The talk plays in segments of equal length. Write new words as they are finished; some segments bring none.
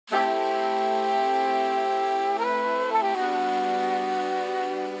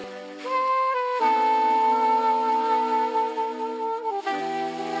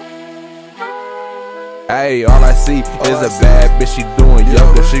Ayy, all I see is a bad bitch, she doing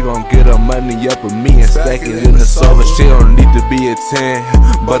yoga. She gon' get her money up with me and stack it in the sofa. She don't need to be a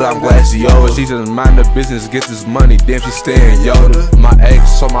 10, but I'm glad she over. She just mind her business, get this money, damn she staying Yoda. My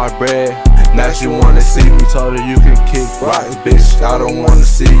ex on my bread, now she wanna see me. Told her you can kick rock, bitch, I don't wanna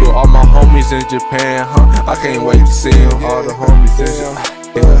see you. All my homies in Japan, I can't wait to see them. All the homies in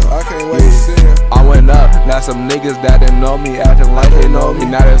Japan, I can't wait to see him. I went up, now some niggas that didn't know me, acting like they know me.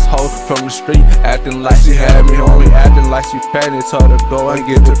 Now this hoe from the street, acting like she had me on me, acting like she pregnant. Told her go and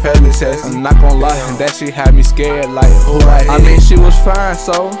get the pregnancy test. I'm not gon' lie, that she had me scared like who I mean she was fine,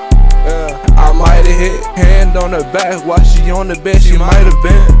 so I might have hit hand on her back while she on the bed. She might have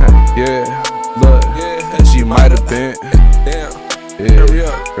been, yeah, look, she might have been, yeah,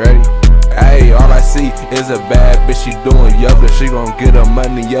 ready. Ayy, all I see is a bad bitch, she doing yoga. She gon' get her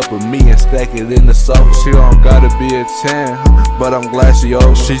money up with me and stack it in the sofa. She don't gotta be a 10, but I'm glad she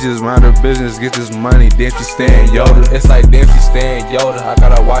over. She just mind her business, get this money, damn she staying Yoda. It's like damn she staying Yoda, I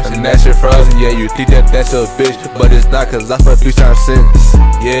gotta watch it and that shit frozen. Yeah, you think that that's your bitch, but it's not, cause I fucked 3 times since.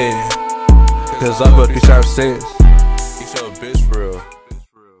 Yeah, cause I fucked 3 times since. He's your bitch for real.